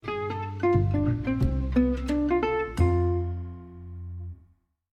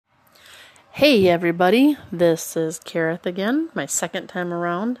Hey everybody, this is Kareth again, my second time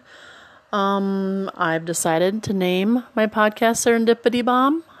around. I've decided to name my podcast Serendipity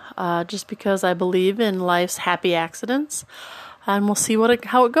Bomb, just because I believe in life's happy accidents, and we'll see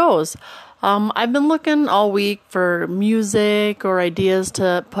how it goes. I've been looking all week for music or ideas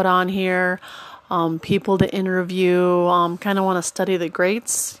to put on here, people to interview. Kind of want to study the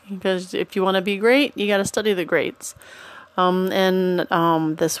greats, because if you want to be great, you got to study the greats.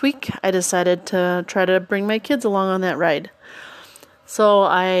 This week I decided to try to bring my kids along on that ride. So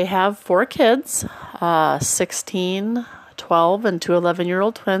I have 4 kids, 16, 12, and 2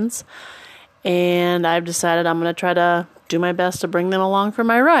 11-year-old twins. And I've decided I'm going to try to do my best to bring them along for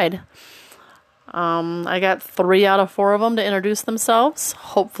my ride. I got 3 out of 4 of them to introduce themselves.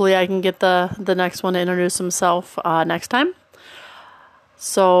 Hopefully I can get the next one to introduce himself next time.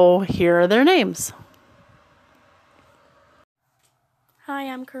 So here are their names. Hi,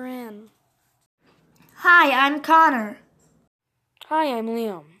 I'm Corinne. Hi, I'm Connor. Hi, I'm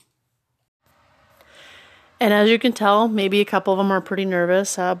Liam. And as you can tell, maybe a couple of them are pretty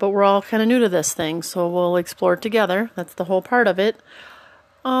nervous, but we're all kind of new to this thing, so we'll explore it together. That's the whole part of it.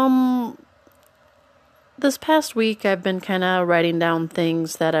 This past week, I've been kind of writing down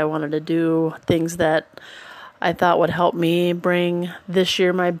things that I wanted to do, things that I thought would help me bring this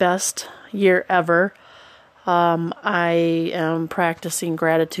year my best year ever. I am practicing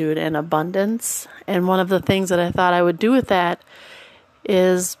gratitude and abundance, and one of the things that I thought I would do with that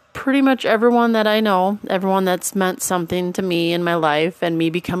is pretty much everyone that I know, everyone that's meant something to me in my life and me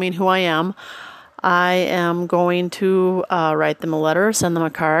becoming who I am going to write them a letter, send them a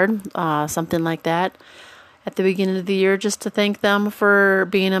card, something like that at the beginning of the year, just to thank them for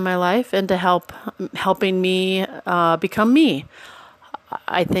being in my life and to helping me become me.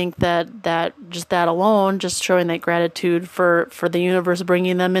 I think that just that alone, just showing that gratitude for the universe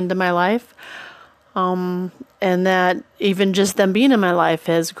bringing them into my life, and that even just them being in my life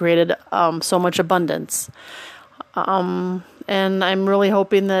has created so much abundance. And I'm really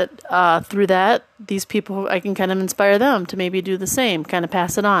hoping that through that, these people, I can kind of inspire them to maybe do the same, kind of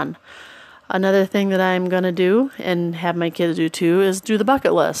pass it on. Another thing that I'm going to do, and have my kids do too, is do the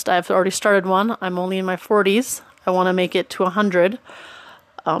bucket list. I've already started one. I'm only in my 40s. I want to make it to 100.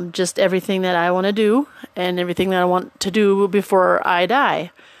 Just everything that I want to do and everything that I want to do before I die.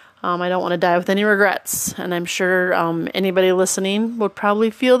 I don't want to die with any regrets, and I'm sure anybody listening would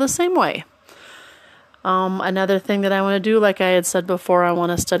probably feel the same way. Another thing that I want to do, like I had said before, I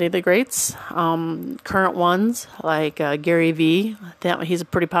want to study the greats, current ones like Gary Vee. He's a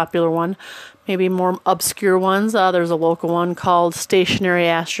pretty popular one. Maybe more obscure ones. There's a local one called Stationary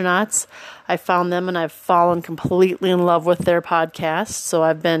Astronauts. I found them and I've fallen completely in love with their podcast. So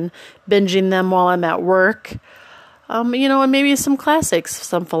I've been binging them while I'm at work. And maybe some classics,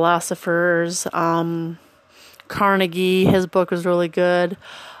 some philosophers. Carnegie, his book was really good.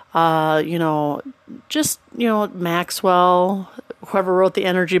 Maxwell, whoever wrote The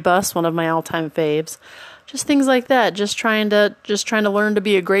Energy Bus, one of my all-time faves. Just things like that. Just trying to learn to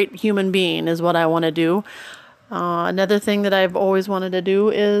be a great human being is what I want to do. Another thing that I've always wanted to do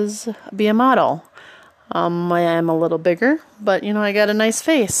is be a model. I am a little bigger, but I got a nice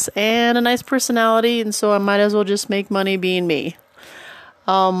face and a nice personality, and so I might as well just make money being me.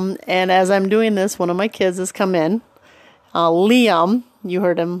 And as I'm doing this, one of my kids has come in. Liam, you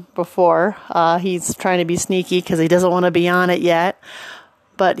heard him before. He's trying to be sneaky because he doesn't want to be on it yet.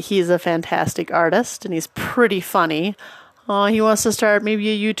 But he's a fantastic artist, and he's pretty funny. He wants to start maybe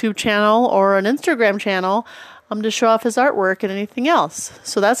a YouTube channel or an Instagram channel to show off his artwork and anything else.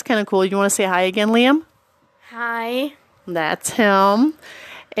 So that's kind of cool. You want to say hi again, Liam? Hi. That's him.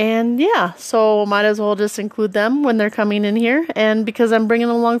 And yeah, so might as well just include them when they're coming in here. And because I'm bringing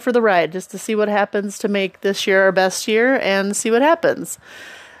them along for the ride, just to see what happens to make this year our best year and see what happens.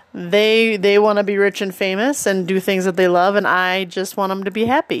 They want to be rich and famous and do things that they love, and I just want them to be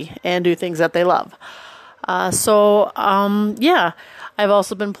happy and do things that they love. I've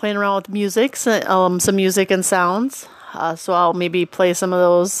also been playing around with music, some music and sounds. So I'll maybe play some of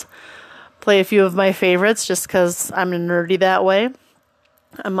those, play a few of my favorites, just because I'm nerdy that way.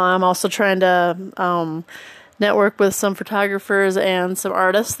 I'm also trying to network with some photographers and some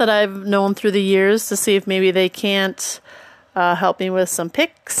artists that I've known through the years to see if maybe they can't help me with some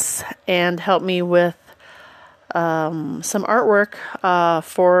pics and help me with some artwork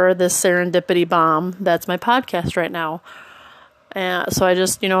for this Serendipity Bomb. That's my podcast right now. So I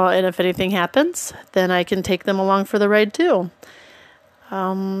just, and if anything happens, then I can take them along for the ride too.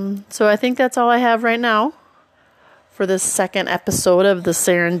 So I think that's all I have right now for this second episode of the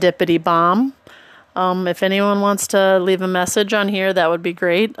Serendipity Bomb. If anyone wants to leave a message on here, that would be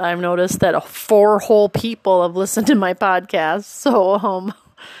great. I've noticed that 4 whole people have listened to my podcast. So,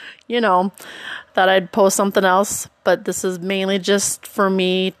 thought I'd post something else. But this is mainly just for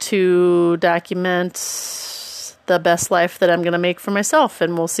me to document the best life that I'm going to make for myself.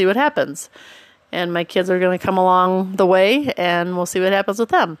 And we'll see what happens. And my kids are going to come along the way, and we'll see what happens with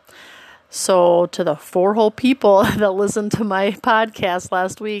them. So to the 4 whole people that listened to my podcast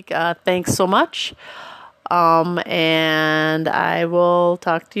last week, thanks so much. And I will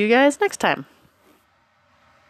talk to you guys next time.